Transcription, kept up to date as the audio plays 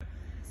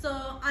So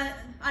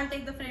I'll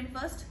take the frame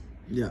first.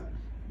 Yeah.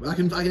 I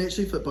can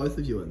actually fit both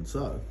of you in,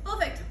 so.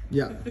 Perfect.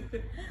 Yeah.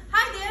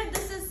 Hi there,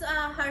 this is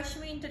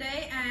Harshmeen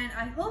today, and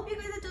I hope you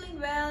guys are doing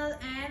well.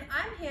 And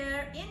I'm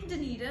here in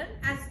Dunedin,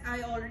 as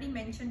I already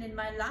mentioned in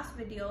my last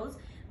videos,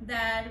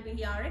 that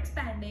we are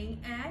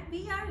expanding, and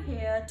we are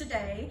here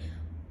today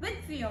with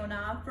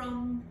Fiona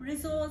from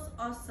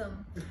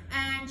ResAwesome,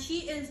 and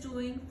she is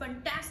doing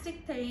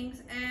fantastic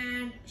things,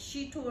 and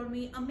she told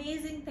me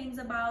amazing things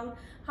about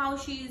how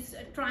she's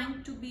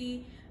trying to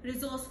be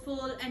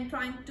resourceful and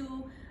trying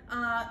to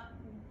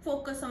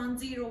focus on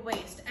zero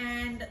waste,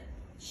 and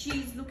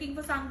she's looking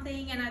for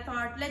something, and I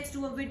thought let's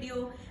do a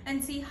video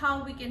and see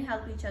how we can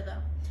help each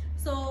other.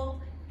 So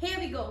here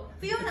we go.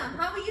 Fiona,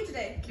 how are you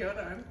today? Kia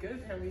ora, I'm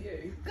good. How are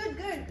you? Good,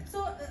 good.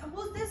 So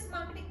who's this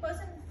marketing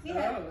person we Oh,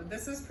 have?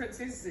 this is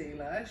Princess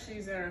Zila.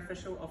 She's our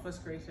official office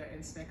greeter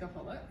and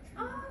snackaholic.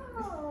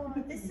 Oh,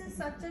 this is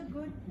such a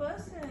good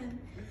person.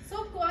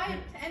 So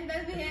quiet and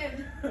well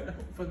behaved.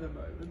 For the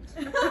moment.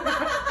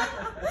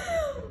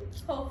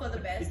 Hope for the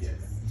best.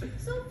 Yes.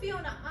 So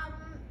Fiona,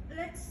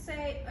 let's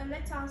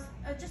ask,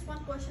 just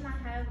one question I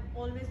have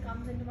always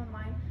comes into my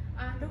mind.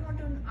 I don't want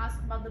to ask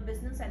about the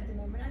business at the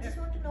moment. I just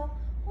want to know,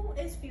 who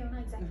is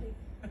Fiona exactly?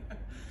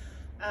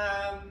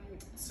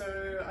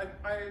 So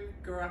I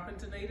grew up in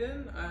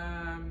Dunedin.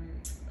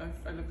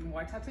 I live in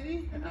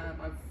Waitati.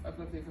 I've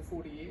lived there for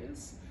 40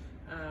 years.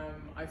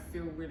 I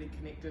feel really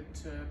connected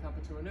to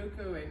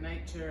Papatūānuku and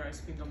nature. I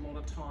spend a lot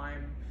of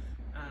time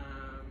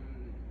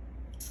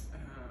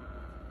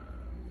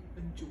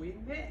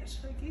enjoying that,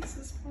 I guess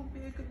is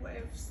probably a good way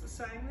of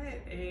saying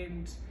that.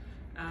 And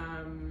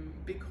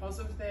because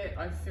of that,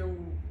 I feel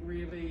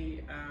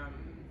really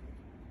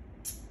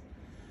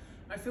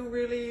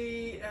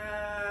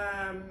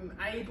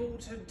able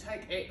to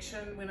take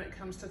action when it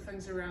comes to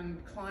things around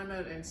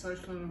climate and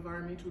social and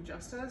environmental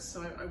justice.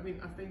 So I've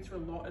been through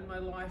a lot in my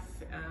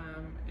life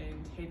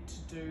and had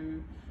to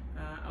do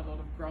a lot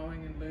of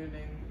growing and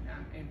learning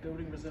and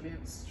building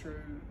resilience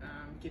through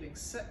getting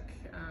sick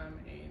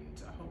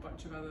and a whole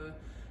bunch of other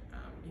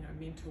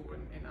mental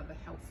and other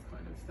health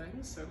kind of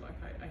things. So like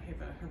I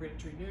have a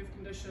hereditary nerve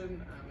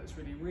condition that's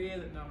really rare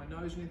that no one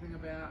knows anything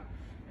about,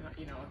 and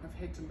I've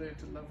had to learn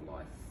to live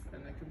life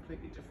in a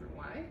completely different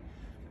way,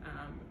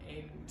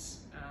 and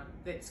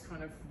that's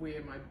kind of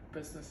where my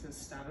business has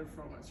started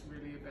from. It's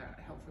really about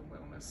health and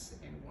wellness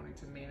and wanting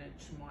to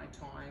manage my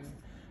time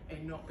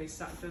and not be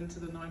sucked into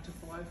the 9 to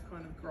 5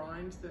 kind of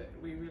grind that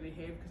we really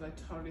have, because I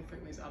totally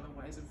think there's other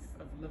ways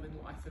of living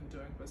life and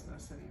doing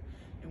business,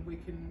 and we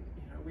can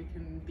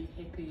be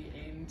happy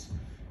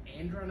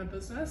and run a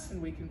business, and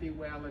we can be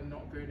well and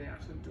not burn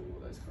out and do all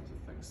those kinds of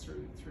things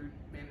through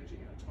managing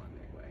our time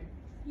that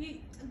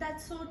way.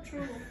 That's so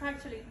true,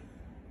 actually.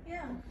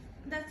 Yeah,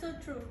 that's so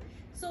true.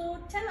 So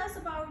tell us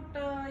about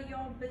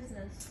your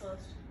business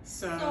first.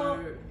 So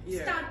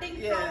starting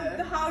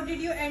from how did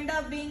you end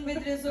up being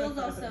with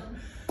ResAwesome?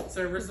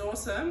 So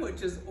ResAwesome,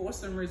 which is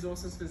awesome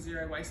resources for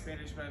zero waste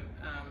management.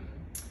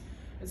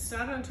 It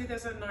started in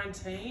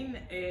 2019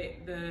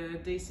 at the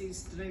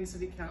DC's Dunedin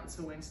City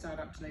Council when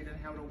Startup Dunedin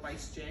held a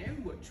waste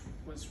jam, which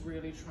was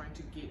really trying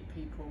to get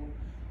people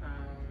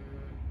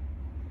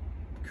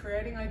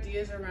creating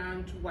ideas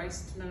around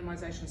waste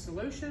minimisation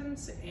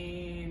solutions,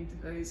 and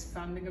there's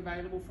funding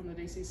available from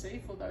the DCC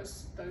for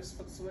those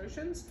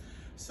solutions.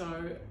 So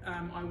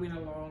I went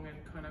along and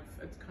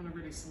it kind of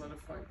really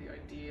solidified the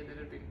idea that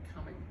had been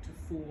coming to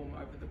form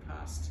over the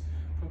past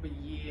probably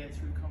year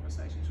through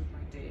conversations with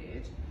my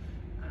dad.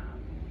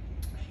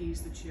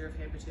 He's the chair of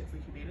Habitat for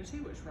Humanity,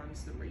 which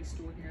runs the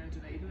Restore here in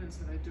Dunedin, and so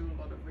they do a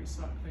lot of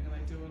recycling, and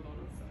they do a lot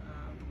of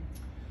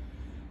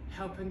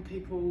helping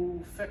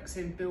people fix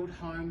and build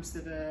homes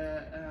that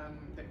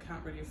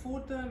can't really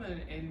afford them,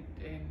 and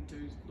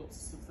do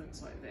lots of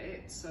things like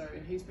that. So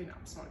he's been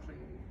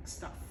upcycling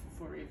stuff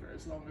forever,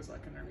 as long as I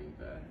can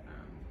remember.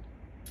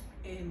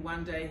 And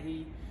one day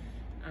we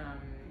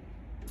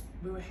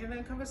were having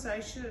a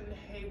conversation,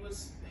 and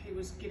he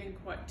was getting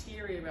quite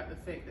teary about the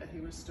fact that he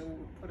was still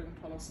putting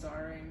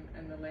polystyrene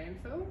in the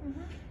landfill,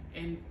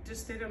 and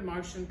just that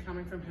emotion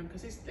coming from him,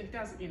 because he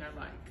doesn't,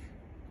 like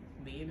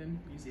men in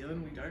New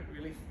Zealand, we don't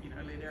really,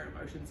 let our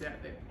emotions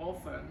out that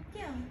often.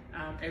 Yeah.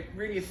 It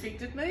really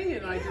affected me,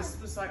 and I just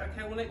was like,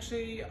 okay, well,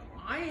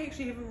 I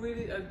actually have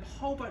a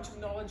whole bunch of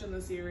knowledge in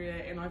this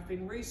area, and I've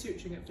been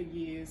researching it for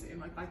years, and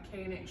like I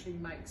can actually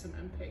make some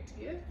impact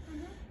here.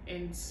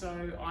 And so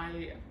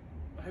I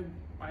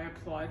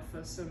applied for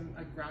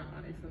a grant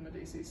money from the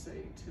DCC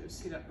to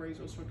set up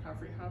resource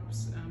recovery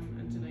hubs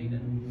in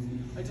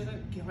Dunedin. I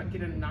didn't quite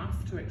get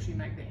enough to actually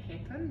make that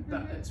happen,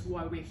 but it's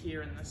why we're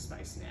here in this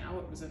space now.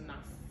 It was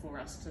enough for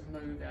us to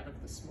move out of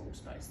the small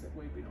space that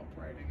we've been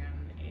operating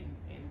in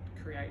and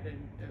create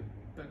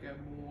a bigger,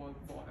 more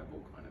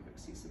viable kind of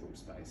accessible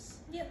space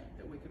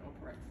that we can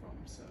operate from.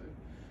 So,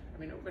 I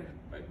mean,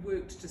 it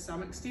worked to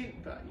some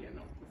extent, but yeah,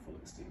 not the full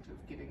extent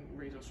of getting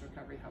resource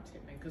recovery hubs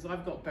happening, because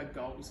I've got big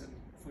goals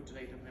for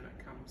Dunedin when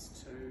it comes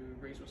to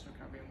resource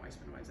recovery and waste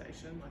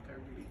minimisation. Like, I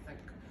really think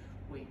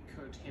we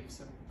could have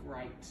some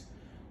great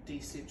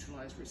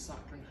decentralized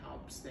recycling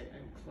hubs that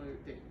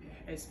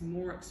is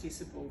more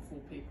accessible for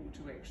people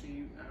to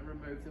actually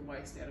remove the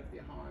waste out of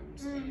their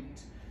homes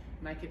and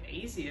make it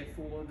easier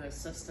for the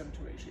system to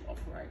actually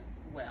operate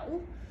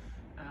well.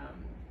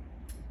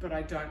 But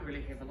I don't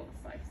really have a lot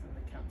of faith in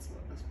the council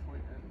at this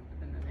point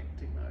in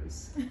enacting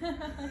those.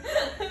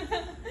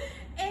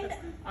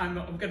 And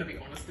I'm going to be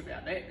honest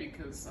about that,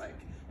 because like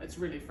it's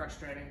really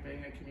frustrating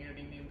being a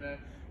community member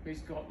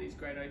who's got these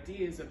great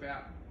ideas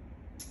about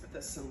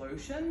the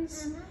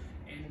solutions,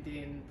 and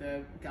then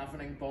the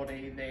governing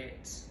body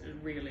that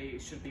really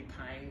should be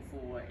paying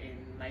for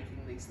and making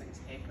these things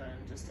happen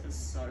just is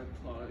so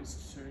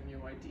closed to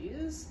new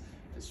ideas.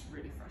 It's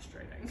really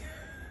frustrating.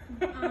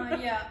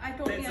 Yeah, I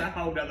totally. That's a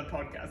whole other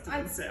podcast in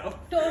itself.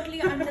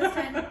 Totally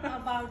understand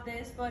about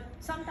this, but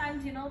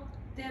sometimes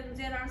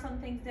there are some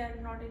things that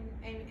are not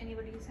in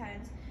anybody's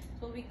hands,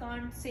 so we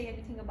can't say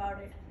anything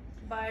about it.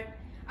 But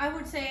I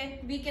would say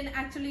we can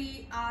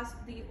actually ask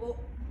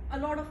a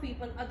lot of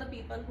people, other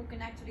people who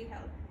can actually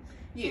help.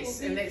 Yes,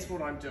 so and that's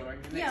what I'm doing,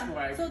 and that's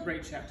why I so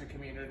reach out to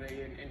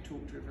community and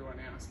talk to everyone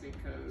else,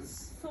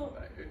 because I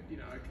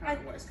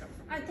can't always come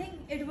from I me.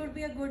 think it would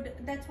be a good,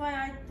 that's why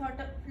I thought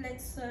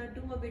let's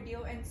do a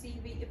video and see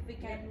if we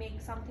can make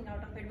something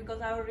out of it,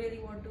 because I really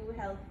want to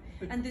help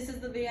and this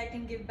is the way I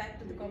can give back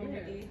to the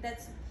community.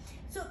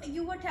 So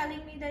you were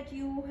telling me that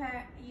you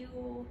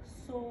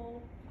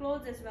sew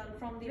clothes as well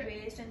from the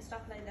waste and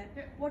stuff like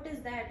that. What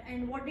is that,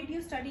 and what did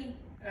you study?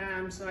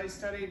 So I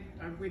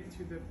went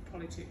through the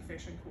Polytech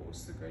fashion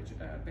course, the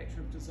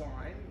Bachelor of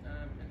Design,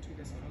 in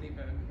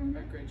 2011.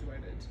 I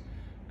graduated,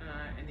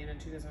 and then in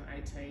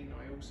 2018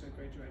 I also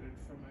graduated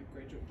from a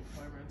graduate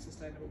diploma in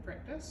sustainable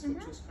practice,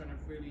 which has kind of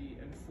really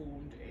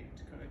informed and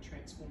kind of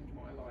transformed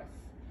my life.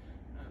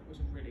 It was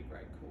a really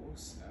great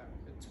course,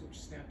 which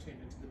is now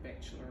turned into the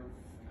Bachelor of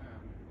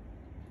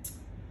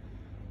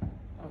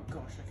oh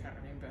gosh, I can't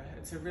remember.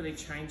 It's a really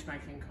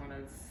change-making kind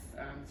of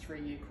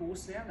 3-year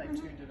course now. They've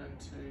turned it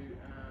into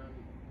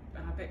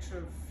a Bachelor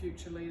of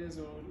Future Leaders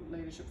or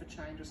Leadership for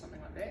Change or something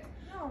like that.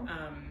 Oh,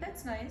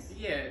 that's nice.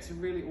 Yeah, it's a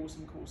really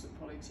awesome course at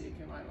Polytech,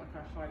 and I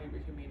highly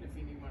recommend if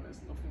anyone is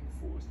looking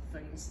for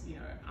things,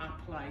 our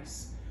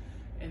place,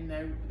 and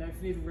they've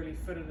never really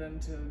fitted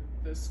into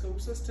the school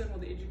system or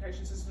the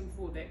education system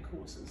before. That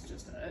course is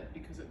just it,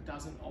 because it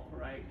doesn't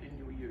operate in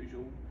your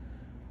usual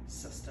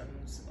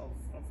systems of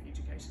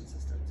education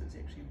systems. It's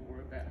actually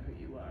more about who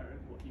you are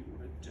and what you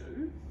want to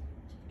do.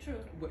 True.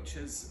 Which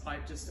is,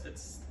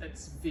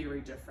 it's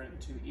very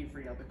different to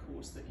every other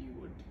course that you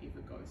would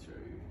ever go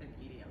through in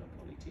any other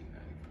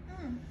polytechnic.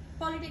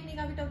 Polytechnic,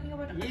 are we talking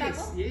about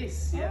Yes,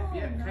 yes, yeah, Oh,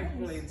 yeah. nice.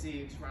 Capability and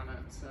Z's run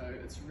it, so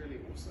it's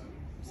really awesome.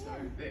 So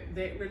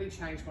that really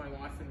changed my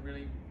life and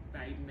really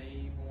made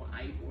me more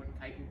able and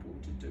capable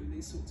to do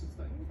these sorts of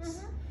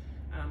things.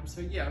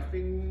 So yeah, I've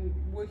been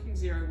working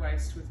zero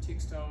waste with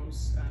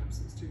textiles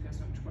since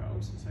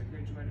 2012, since I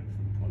graduated from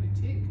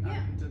Polytech,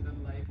 under the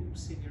label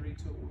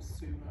Senorita or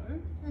Sumo,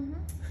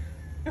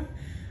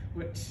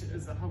 which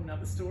is a whole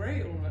nother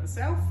story all in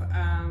itself.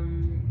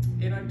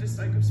 And I've just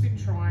been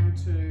trying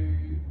to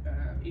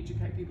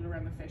educate people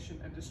around the fashion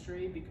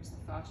industry, because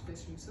the fast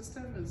fashion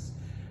system is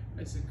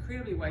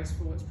incredibly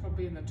wasteful. It's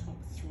probably in the top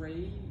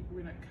 3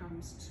 when it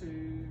comes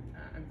to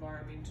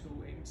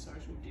environmental and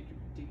social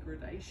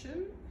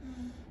degradation.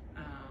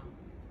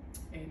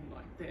 And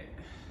like that,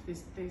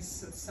 there's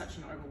such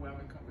an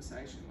overwhelming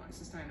conversation. Like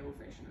sustainable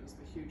fashion is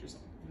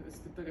it's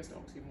the biggest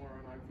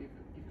oxymoron I've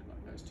ever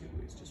like those two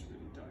words just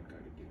really don't go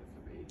together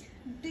for me.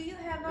 Do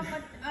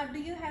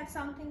you have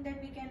something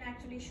that we can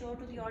actually show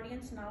to the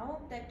audience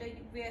now, that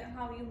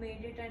how you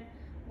made it and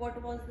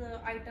what was the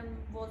item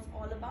was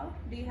all about?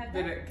 Do you have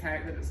that?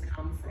 That it's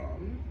come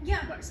from,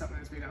 like something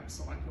that's been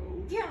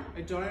upcycled.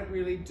 I don't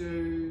really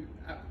do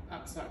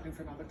upcycling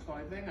from other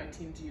clothing. I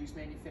tend to use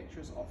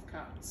manufacturers'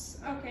 offcuts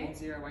in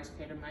zero waste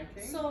pattern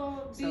making.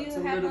 So it's a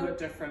little bit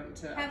different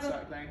to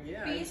upcycling.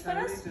 Yeah, piece I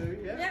for totally us? do.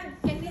 Yeah.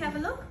 Can we have a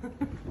look?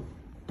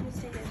 Let's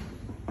take it.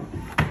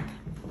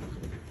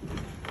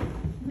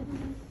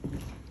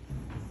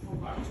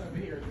 Over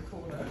here in the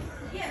corner.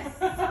 Yes,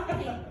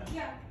 something.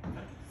 Yeah.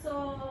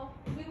 So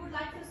we would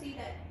like to see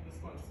that.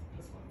 This one's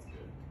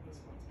good. This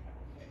one's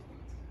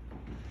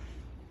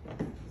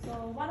So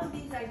one of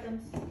these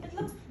items. It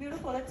looks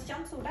beautiful. It's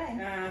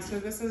jumpsuit, so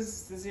this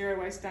is the zero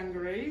waste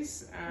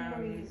dungarees.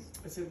 Dungarees.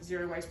 It's a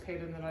zero waste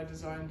pattern that I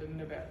designed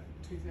in about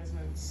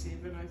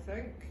 2007, I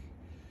think.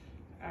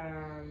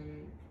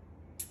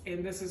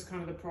 And this is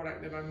kind of the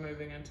product that I'm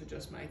moving into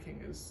just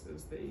making is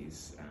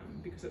these,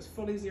 because it's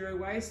fully zero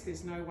waste.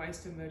 There's no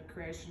waste in the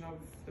creation of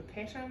the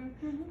pattern,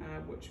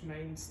 which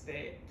means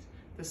that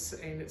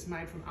and it's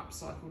made from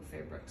upcycled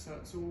fabric. So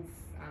it's all,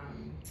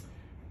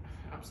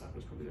 upcycled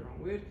is probably the wrong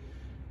word.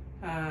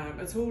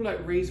 It's all like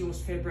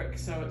resource fabric,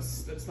 so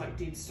it's like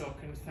dead stock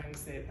and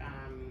things that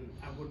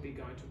would be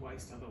going to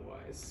waste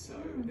otherwise. So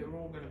they're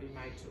all going to be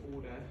made to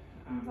order.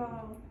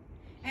 Wow.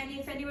 And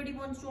if anybody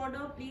wants to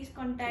order, please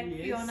contact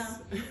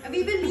Fiona.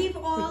 We will leave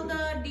all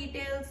the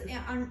details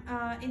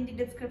in the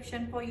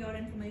description for your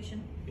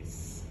information.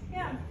 Yes.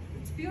 Yeah.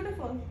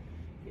 beautiful.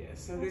 Yeah,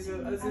 so there's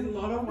a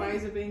lot of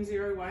ways of being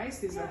zero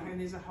waste. And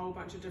there's a whole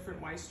bunch of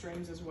different waste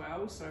streams as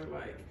well. So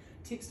like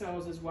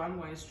textiles is one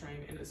waste stream,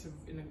 and it's an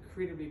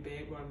incredibly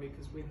bad one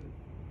because when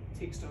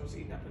textiles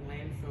end up in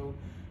landfill,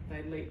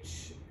 they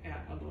leach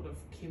out a lot of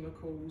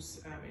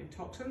chemicals and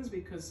toxins,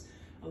 because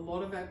a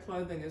lot of our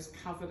clothing is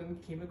covered in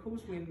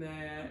chemicals when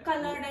they're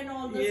Coloured and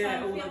all the yeah,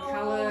 stuff. all the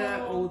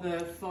colour, all the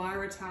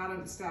fire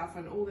retardant stuff,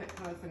 and all that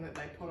kind of thing that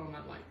they put on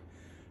it. Like,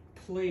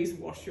 please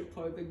wash your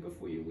clothing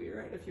before you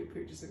wear it if you're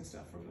purchasing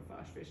stuff from the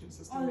fast fashion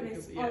system.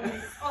 Always, Because,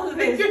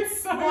 always.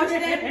 It's so Wash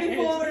them bad.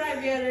 before I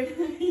wear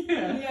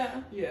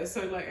it. Yeah,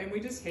 so like, and we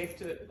just have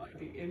to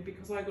like and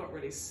because I got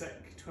really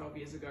sick 12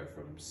 years ago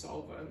from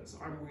solvents,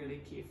 I'm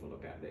really careful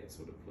about that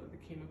sort of like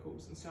the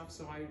chemicals and stuff.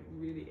 So I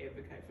really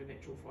advocate for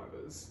natural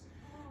fibres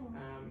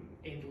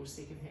and or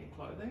secondhand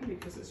clothing,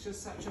 because it's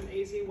just such an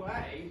easy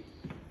way.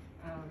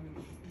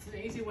 It's an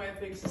easy way of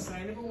being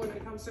sustainable when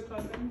it comes to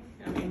clothing.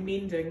 I mean,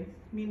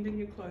 mending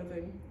your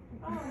clothing.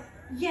 Oh,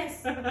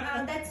 yes,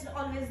 that's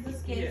always the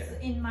case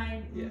in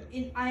my.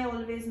 I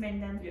always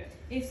mend them. Yeah.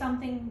 If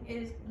something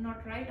is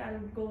not right, I'll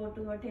go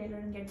to a tailor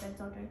and get that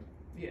sorted.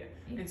 Yeah,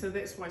 and so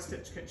that's why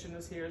Stitch Kitchen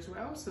is here as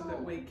well, so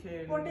that we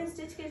can... What is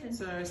Stitch Kitchen?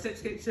 So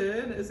Stitch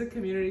Kitchen is a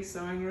community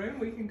sewing room.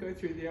 We can go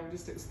through there, I'll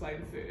just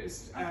explain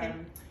first. Okay.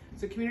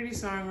 It's a community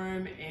sewing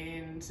room,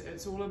 and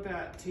it's all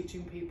about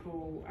teaching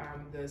people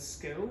the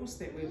skills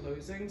that we're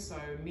losing, so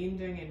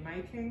mending and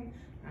making,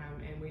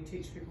 and we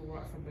teach people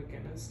right from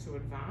beginners to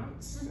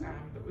advanced,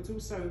 but it's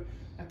also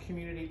a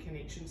community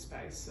connection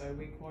space, so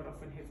we quite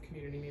often have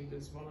community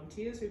members,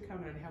 volunteers who come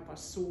in and help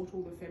us sort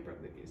all the fabric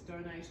that gets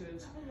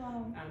donated. Oh,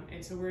 wow.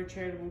 And so we're a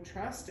charitable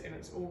trust, and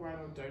it's all run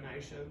on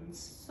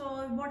donations. So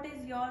what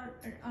is your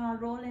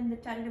role in the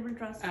charitable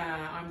trust?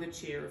 I'm the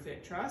chair of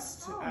that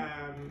trust, Oh.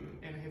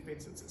 and have been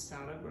since it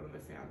started, one of the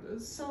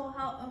founders. So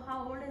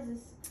how old is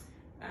this?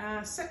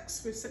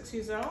 6, we're 6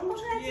 years old.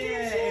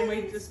 Congratulations. Yeah, and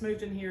we just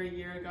moved in here a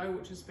year ago,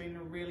 which has been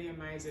really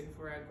amazing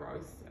for our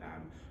growth.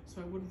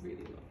 So I would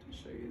really love to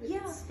show you that.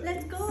 Yeah, space.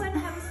 let's go and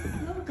have a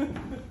look.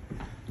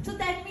 So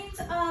that means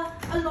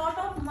a lot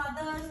of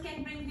mothers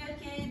can bring their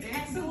kids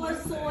and do a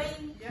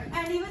sewing,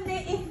 and even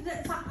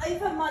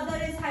if a mother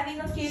is having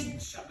a kid,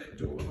 Shut that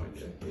door behind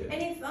you. Yeah.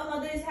 and if a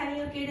mother is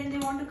having a kid and they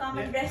want to come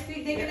and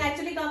breastfeed, they can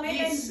actually come in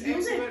Yes, and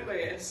use it.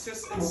 absolutely. It's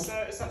just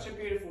it's such a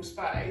beautiful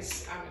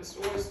space. It's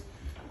always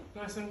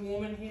nice and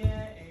warm in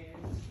here, and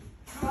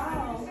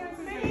Wow.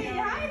 Hey,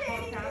 Hi, ladies.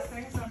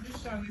 podcasting, so I'm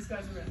just showing these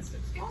guys around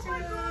Stitch Kitchen. Oh my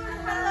god,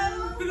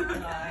 hello.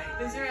 Hi.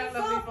 These are our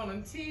lovely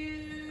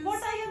volunteers.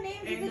 What are your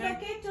names? Is it And,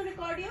 okay to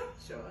record you?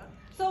 Sure.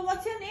 So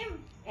what's your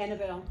name?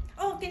 Annabelle.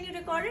 Oh, can you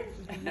record it?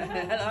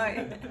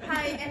 Hello.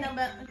 Hi,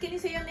 Annabelle. Can you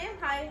say your name?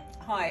 Hi.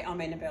 Hi,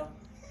 I'm Annabelle.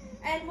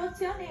 And what's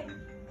your name?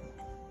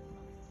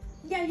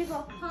 Yeah, you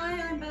go.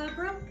 Hi, I'm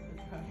Barbara.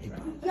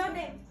 Your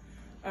name?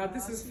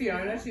 This is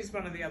Fiona. She's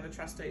one of the other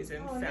trustees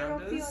and Oh, there are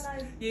founders.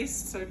 Fionas. Yes,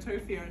 so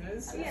 2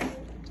 Fionas. Yeah.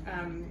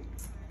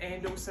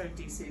 And also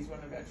DC is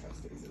one of our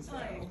trustees as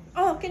well.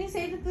 Oh, can you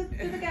say it to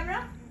the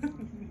camera?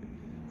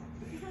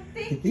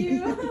 Thank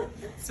you.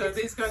 So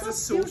these guys so are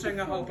sorting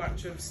beautiful. a whole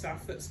bunch of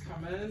stuff that's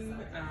come in.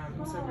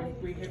 So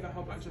we have a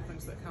whole bunch of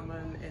things that come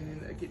in,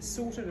 and then it gets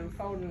sorted and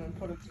folded and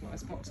put into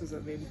nice boxes,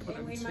 and then put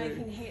And we're into...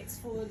 making hats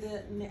for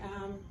the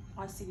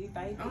ICU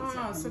babies.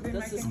 Oh, so they're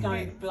this is making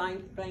going hats.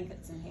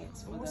 blankets and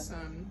hats for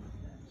Awesome.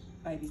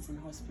 the babies in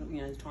hospital,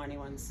 you know, the tiny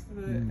ones.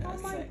 Oh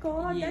my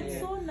god, that's Yeah.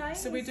 so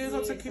nice. So we do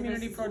lots of Yeah, so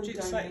community this is all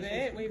projects like that.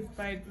 donated. We've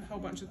made a whole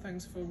bunch of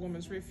things for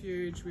Women's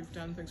Refuge. We've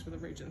done things for the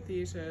Regent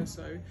Theatre.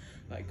 So,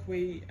 like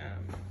we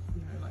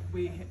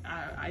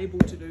are able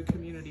to do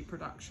community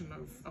production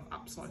of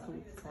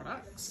upcycled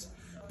products.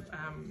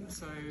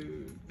 So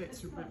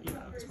that's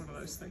it's one of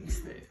those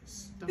things that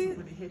doesn't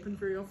really happen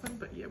very often.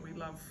 But yeah, we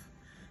love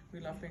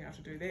being able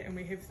to do that, and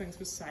we have things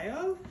for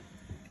sale.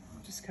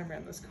 Just come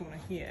around this corner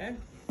here.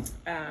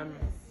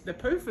 The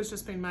poof has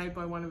just been made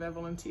by one of our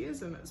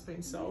volunteers, and it's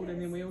been sold.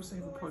 And then we also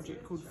have a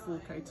project called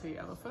 4KT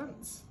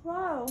elephants,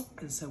 Wow.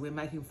 and so we're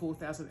making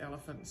 4,000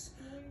 elephants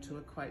to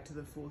equate to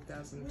the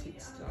 4,000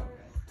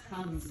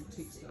 tons of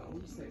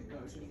textiles that go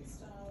to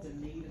the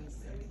need and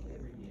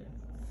every year.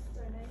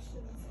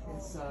 And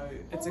so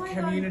it's Oh a my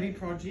community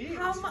project.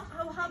 How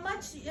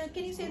much?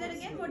 Can you say that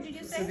again? What did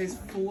you say? So there's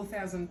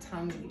 4,000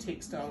 tonnes of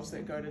textiles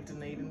that go to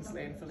Dunedin's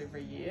landfill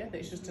every year.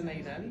 That's just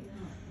Dunedin.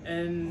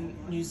 In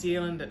New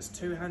Zealand, it's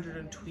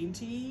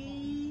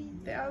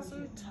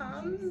 220,000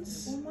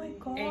 tonnes Oh my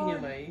god.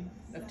 annually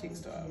of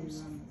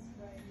textiles.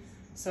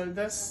 So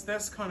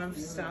this kind of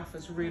stuff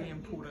is really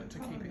important to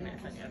keeping that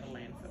thing out of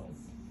landfill.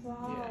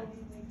 Wow.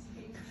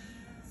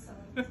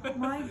 Oh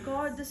my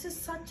god, this is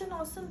such an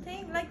awesome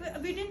thing. Like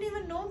we didn't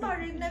even know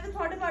about it, never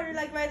thought about it,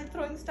 like while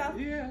throwing stuff.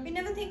 Yeah. We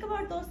never think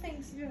about those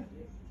things. Yeah.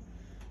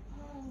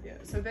 Yeah,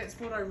 so that's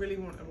what I really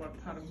want. What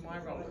part of my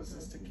role is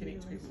to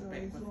connect people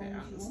back with that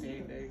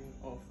understanding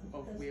of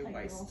where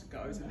waste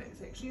goes, and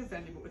that's actually a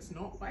valuable. It's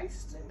not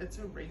waste; it's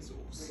a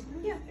resource.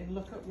 Yeah. And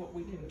look at what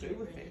we can do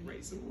with that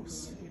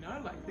resource. You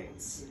know, like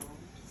that's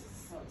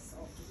so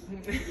soft.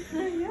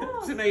 Yeah.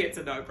 To me, it's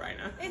a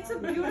no-brainer. It's a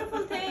beautiful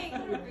thing.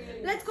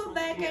 Let's go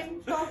back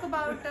and talk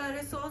about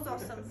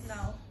ResAwesome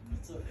now.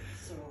 It's a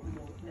sort of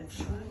more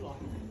natural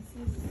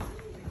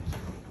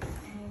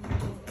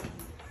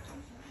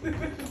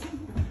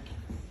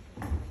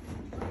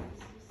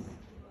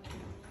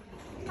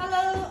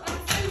Hello,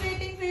 I'm still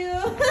waiting for you.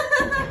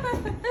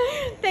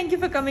 Thank you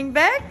for coming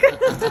back.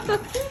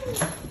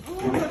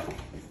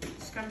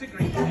 Just come to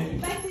green tea.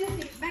 Back to your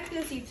seat. Back to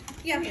your seat.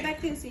 Yeah, back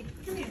to your seat.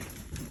 Come here.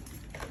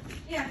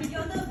 Yeah,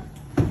 you're the.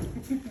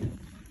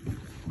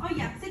 Oh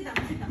yeah, sit down,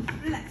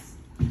 relax,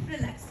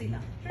 sit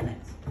down,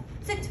 relax.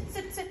 Sit.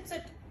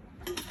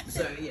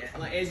 So yeah,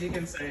 like as you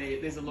can see,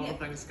 there's a lot of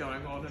things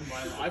going on in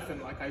my life,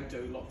 and like I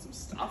do lots of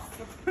stuff.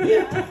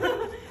 Yeah,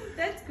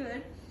 that's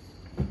good.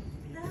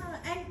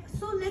 And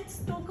so let's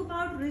talk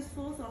about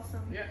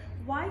ResAwesome. Yeah.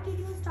 Why did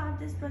you start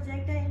this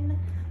project, and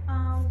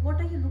what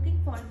are you looking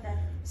for in that?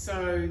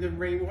 So the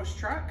ReWash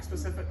truck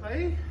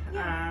specifically.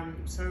 Yeah.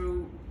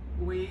 So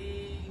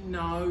we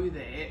know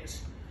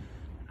that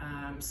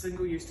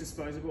single-use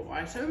disposable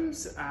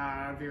items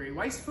are very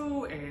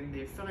wasteful and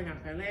they're filling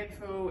up our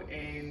landfill,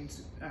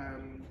 and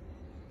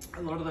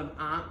a lot of them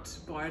aren't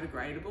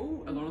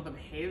biodegradable. A lot of them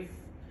have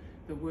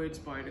the words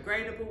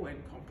biodegradable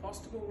and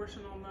compostable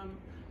written on them,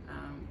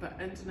 but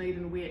in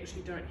Dunedin we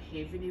actually don't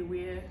have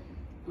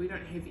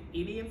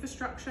any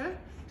infrastructure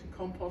to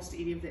compost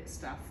any of that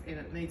stuff, and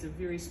it needs a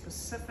very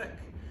specific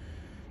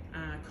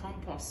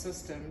compost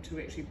system to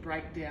actually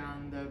break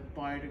down the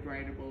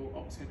biodegradable,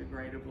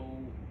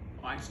 oxo-degradable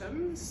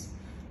items.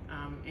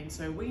 And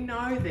so we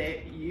know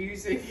that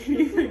using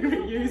anything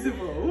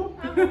reusable,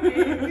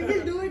 Okay, we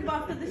will do it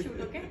after the shoot,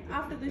 okay?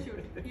 After the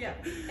shoot. Yeah,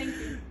 thank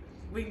you.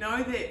 we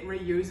know that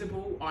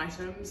reusable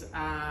items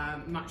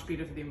are much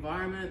better for the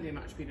environment. They're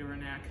much better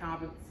in our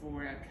carbon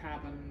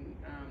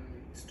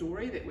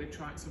story that we're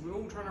trying. So we're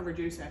all trying to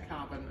reduce our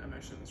carbon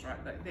emissions, right?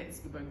 That's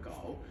the big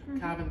goal.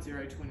 Carbon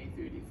zero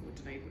 2030 for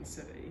Dunedin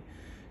City.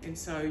 And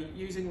so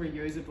using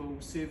reusable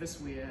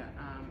serviceware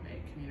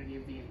at community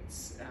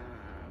events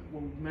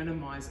will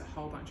minimise a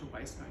whole bunch of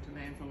waste going to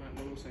landfill, and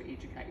it will also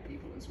educate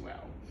people as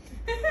well.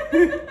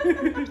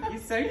 You're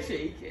so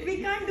cheeky. We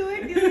can't do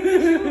it during the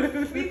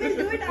shoot. We will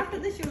do it after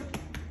the shoot.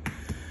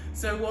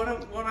 So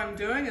what I'm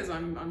doing is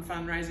I'm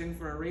fundraising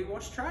for a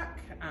ReWash truck.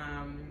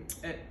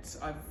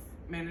 I've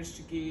managed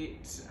to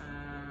get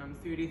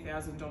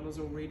 $30,000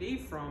 already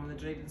from the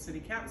Dunedin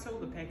City Council,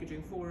 the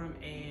Packaging Forum,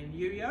 and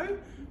UYO,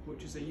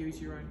 which is a use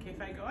your own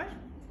cafe guide.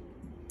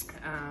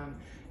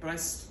 But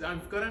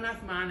I've got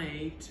enough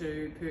money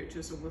to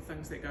purchase all the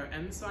things that go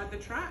inside the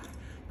truck,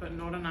 but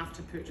not enough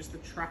to purchase the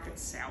truck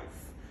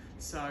itself.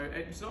 So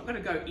it's not going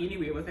to go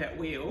anywhere without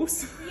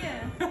wheels.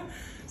 Yeah.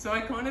 So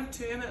I kind of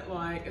turn it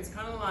like, it's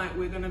kind of like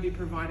we're going to be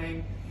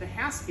providing the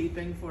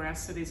housekeeping for our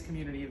city's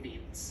community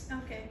events.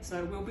 Okay.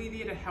 So we'll be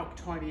there to help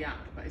tidy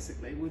up,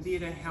 basically. We're there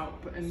to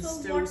help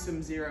instill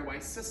some zero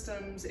waste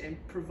systems and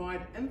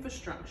provide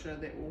infrastructure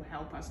that will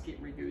help us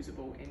get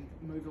reusable and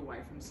move away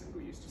from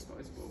single-use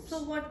disposables. So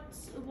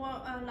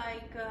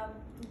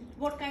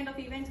what kind of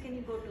events can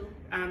you go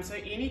to? So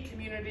any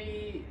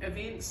community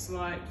events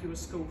like your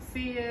school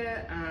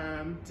fair,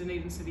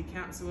 Dunedin City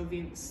Council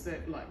events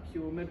that like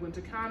your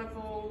Midwinter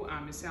Carnival,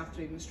 your South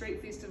Dunedin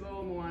Street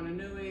Festival, Moana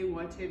Nui,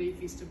 Waiteri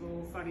Festival,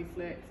 Whare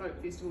Flat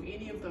Folk Festival,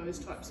 any of those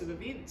types of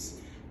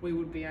events, we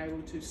would be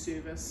able to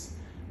service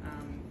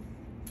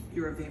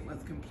your event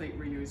with complete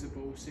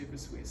reusable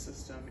serviceware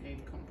system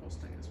and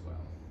composting as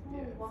well. Oh,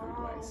 Yeah, wow.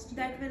 food waste.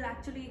 That will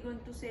actually going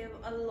to save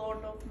a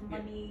lot of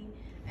money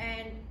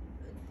and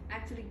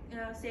actually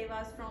save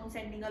us from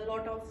sending a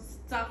lot of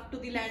stuff to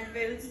the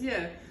landfills.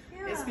 Yeah.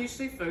 Yeah.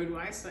 Especially food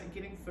waste, like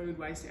getting food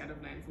waste out of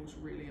landfill is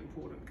really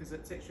important, because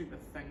it's actually the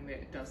thing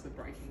that does the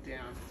breaking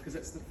down, because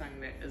it's the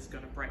thing that is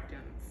going to break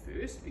down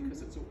first,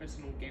 because it's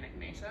an organic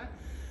matter.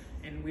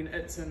 And when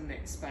it's in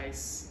that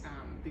space,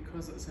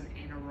 because it's an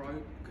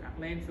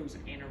landfill's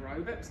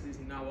anaerobic, so there's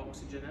no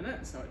oxygen in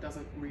it, so it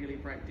doesn't really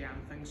break down.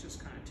 Things just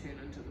kind of turn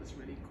into this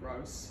really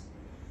gross,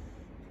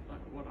 like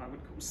what I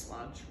would call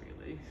sludge,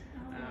 really.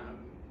 Oh.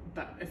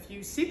 But if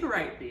you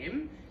separate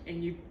them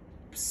and you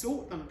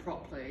sort them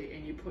properly,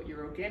 and you put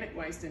your organic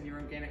waste in your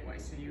organic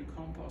waste and you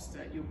compost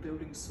it, you're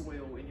building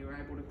soil and you're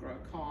able to grow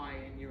kai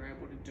and you're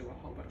able to do a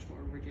whole bunch more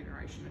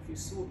regeneration. If you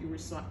sort your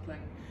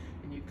recycling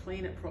and you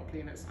clean it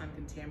properly and it's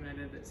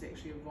uncontaminated, it's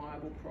actually a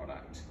viable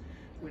product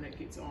when it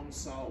gets on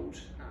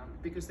sold,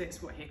 because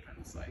that's what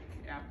happens. Like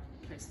our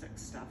plastic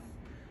stuff,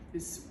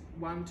 there's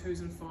 1,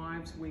 2s and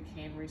 5s, we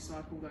can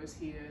recycle those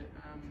here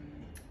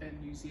in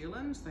New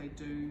Zealand. They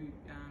do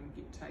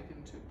get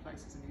taken to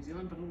places in New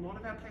Zealand, but a lot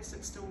of our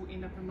plastics still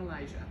end up in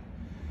Malaysia.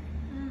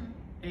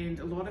 And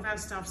a lot of our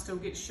stuff still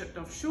gets shipped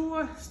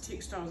offshore,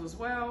 textiles as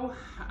well,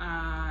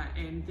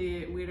 and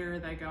where are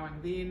they going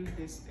then?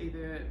 There's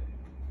either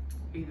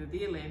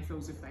their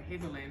landfills, if they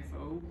have a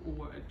landfill,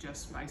 or it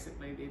just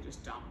basically they're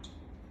just dumped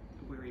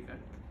wherever,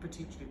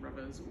 potentially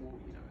rivers, or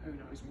who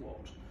knows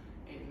what.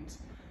 And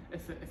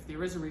if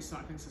there is a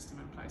recycling system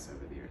in place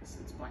over there, it's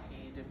by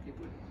hand, and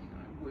people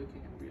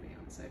working in really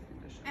unsafe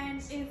conditions. And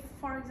if,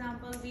 for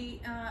example,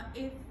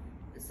 if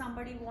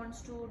somebody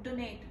wants to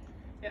donate,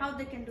 Yep. how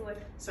they can do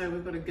it? So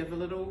we've got a Give a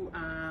Little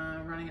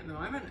running at the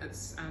moment.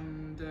 It's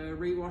under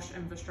ReWash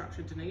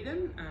Infrastructure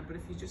Dunedin, but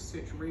if you just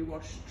search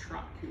ReWash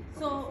Truck, you'll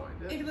probably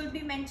find it. It will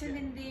be mentioned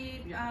in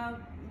the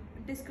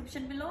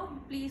description below.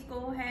 Please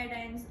go ahead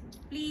and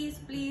please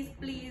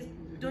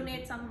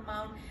donate some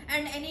amount.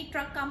 And any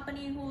truck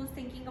company who's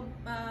thinking of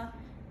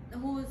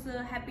who's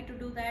happy to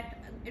do that,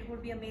 it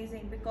would be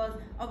amazing, because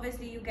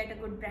obviously you get a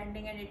good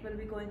branding and it will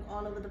be going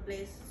all over the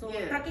place. So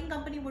Yeah. trucking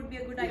company would be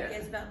a good idea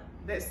as well.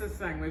 That's the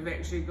thing, we've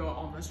actually got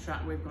on this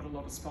truck, we've got a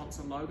lot of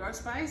sponsor logo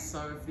space,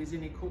 so if there's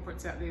any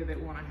corporates out there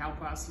that want to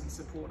help us and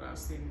support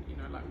us, then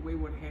like we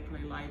would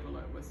happily label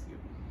it with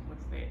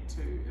that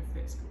too, if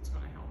that's what's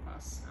going to help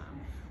us.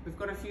 We've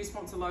got a few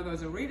sponsor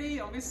logos already,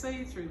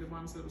 obviously through the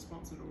ones that are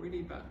sponsored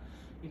already, but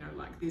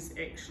like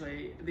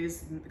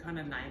there's kind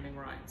of naming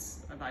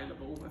rights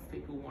available if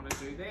people want to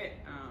do that,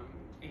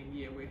 and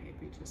yeah, we're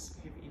happy to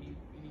have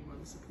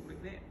anyone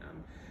supporting that.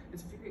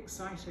 It's very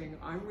exciting.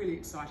 I'm really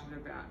excited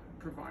about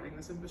providing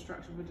this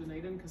infrastructure for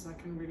Dunedin, because I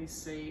can really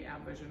see our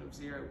vision of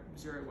zero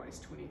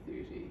waste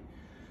 2030.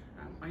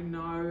 I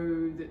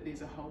know that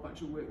there's a whole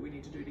bunch of work we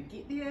need to do to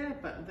get there,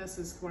 but this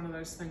is one of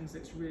those things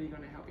that's really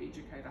going to help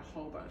educate a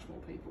whole bunch more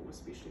people,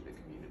 especially the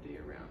community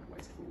around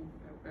wasteful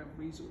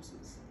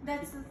resources.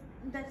 That's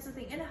the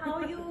thing. And how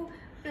you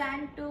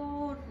plan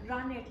to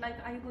run it? Like,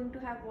 are you going to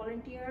have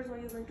volunteers or are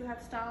you going to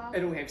have staff?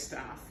 It'll have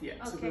staff,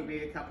 yeah. So Okay. there'll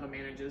be a couple of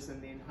managers,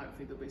 and then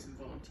hopefully there'll be some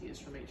volunteers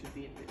from each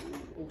event that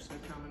will also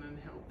come in and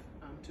help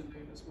to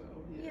learn as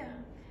well. Yeah,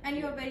 and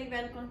you are very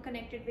well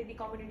connected with the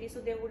community, so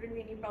there wouldn't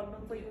be any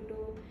problem for you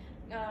to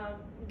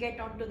get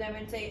onto them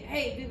and say,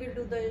 hey, we will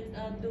do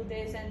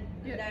this and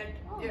that.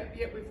 Oh.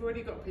 Yeah, we've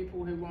already got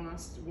people who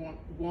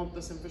want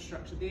this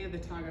infrastructure there. The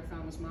Targa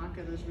Farmers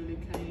Market is really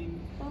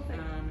keen. Perfect.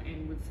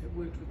 And we've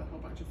worked with a whole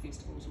bunch of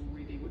festivals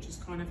already, which is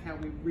kind of how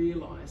we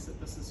realised that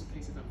this is a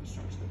piece of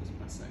infrastructure that was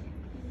missing.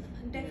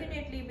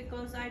 Definitely,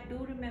 because I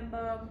do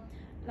remember,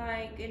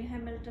 like in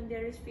Hamilton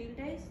there is field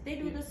days. They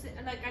do this,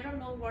 like I don't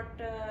know what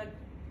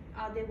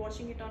are they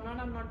washing it or not,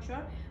 I'm not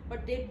sure,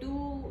 but they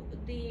do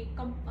the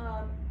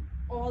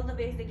all the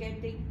waste they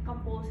get, they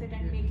compose it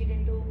and make it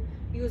into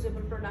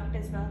usable product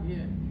as well.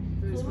 Yeah,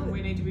 that's what Cool.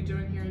 we need to be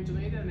doing here in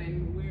Dunedin,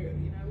 and we're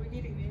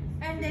getting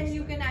there. And then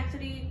you can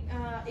actually,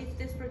 if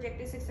this project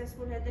is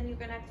successful, then you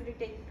can actually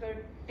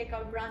take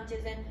out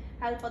branches and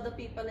help other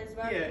people as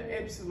well. Yeah,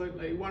 to-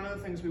 absolutely. One of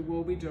the things we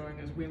will be doing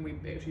is when we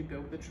actually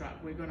build the truck,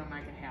 we're going to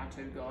make a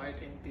how-to guide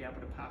and be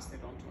able to pass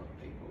that on to other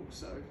people.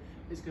 So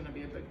there's going to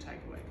be a big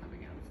takeaway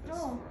coming out of this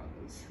Oh. for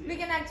others. We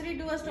can actually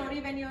do a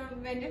story when you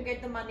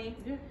get the money,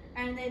 Yeah.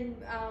 and then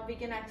we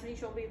can actually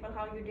show people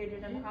how you did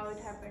it and how it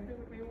happened. That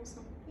would be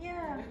awesome.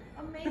 Yeah,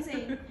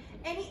 amazing.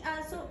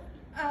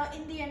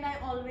 In the end, I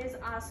always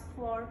ask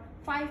for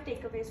 5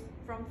 takeaways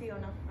from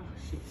Fiona. Oh,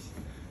 jeez.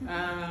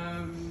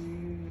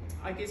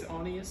 I guess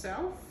honour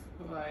yourself.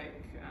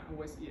 Like,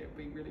 always,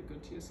 be really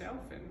good to yourself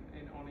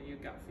and honour your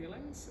gut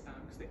feelings.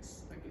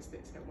 Because I guess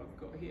that's how I've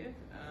got here.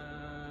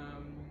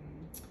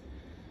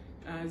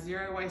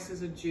 Zero waste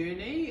is a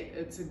journey.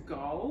 It's a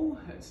goal.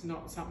 It's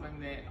not something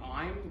that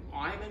I'm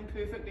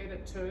imperfect at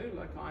it too.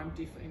 Like, I'm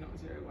definitely not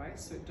zero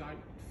waste. So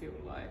don't feel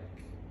like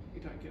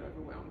you don't get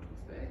overwhelmed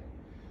with that.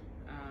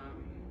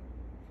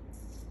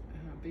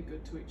 Be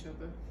good to each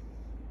other.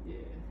 Yeah.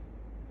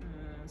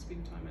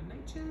 Spend time in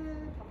nature.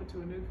 Papa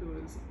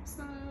Tuanuku is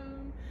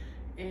awesome.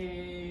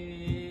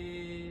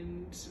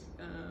 And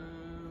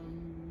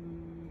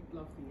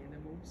love the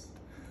animals.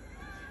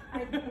 I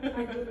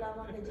do love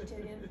I'm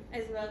vegetarian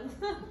as well.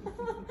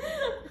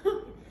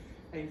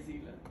 Hey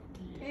Zila.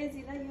 Hey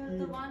Zila, you're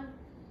the one.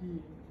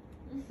 Yeah.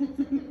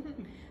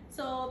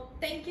 So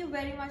thank you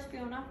very much,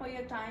 Fiona, for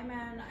your time,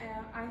 and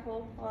I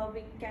hope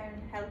we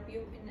can help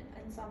you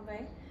in some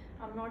way.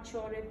 I'm not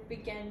sure if we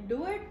can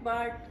do it,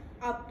 but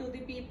up to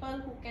the people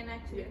who can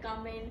actually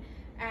come in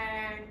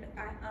and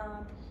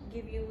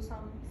give you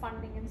some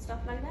funding and stuff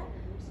like that.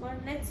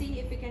 But let's see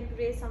if we can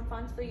raise some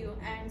funds for you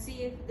and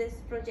see if this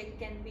project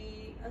can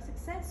be a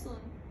success soon.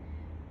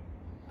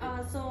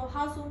 So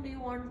how soon do you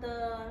want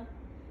the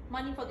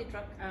money for the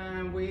truck?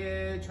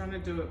 We're trying to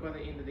do it by the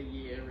end of the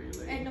year,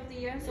 really. End of the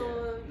year,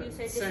 so Yeah, you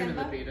said sooner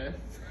December. the better.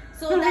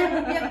 So that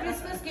would be a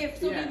Christmas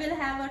gift. So Yeah. we will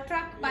have a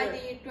truck by Yeah.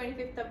 the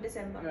 25th of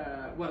December.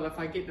 Well, if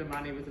I get the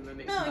money within the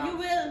next No, month, you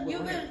will,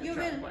 we'll have the you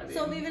truck will. by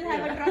So then. we will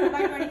have a truck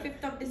by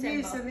 25th of December.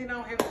 Yes, and then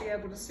I'll have to be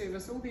able to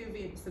service all the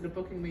events that are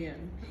booking me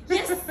in.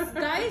 Yes,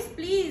 guys,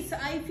 please,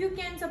 if you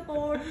can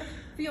support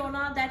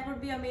Fiona, that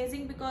would be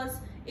amazing, because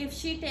if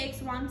she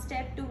takes one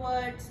step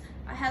towards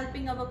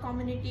helping our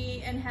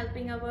community and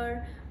helping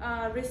our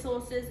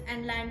resources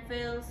and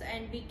landfills,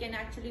 and we can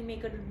actually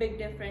make a big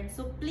difference.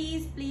 So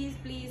please, please,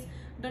 please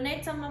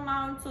donate some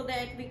amount so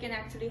that we can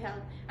actually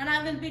help. And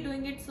I will be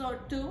doing it so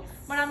too,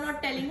 but I'm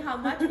not telling how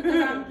much,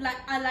 because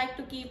I like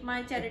to keep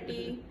my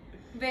charity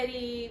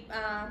very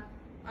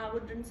I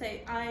wouldn't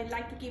say, I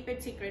like to keep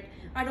it secret.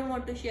 I don't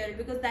want to share it,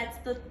 because that's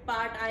the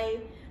part I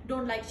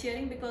don't like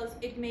sharing because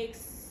it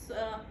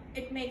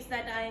makes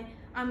that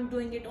I'm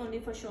doing it only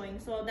for showing.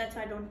 So that's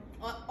why I don't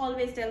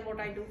always tell what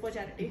I do for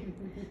charity.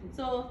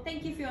 So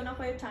thank you, Fiona,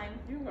 for your time.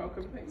 You're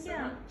welcome. Thanks so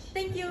much.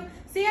 Thank you.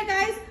 See ya,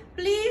 guys.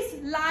 Please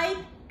like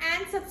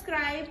and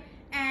subscribe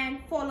and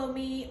follow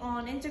me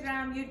on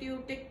Instagram,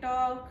 YouTube,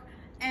 TikTok,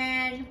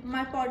 and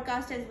my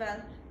podcast as well.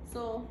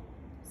 So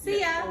see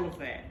ya. All of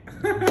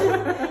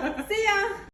that. See ya.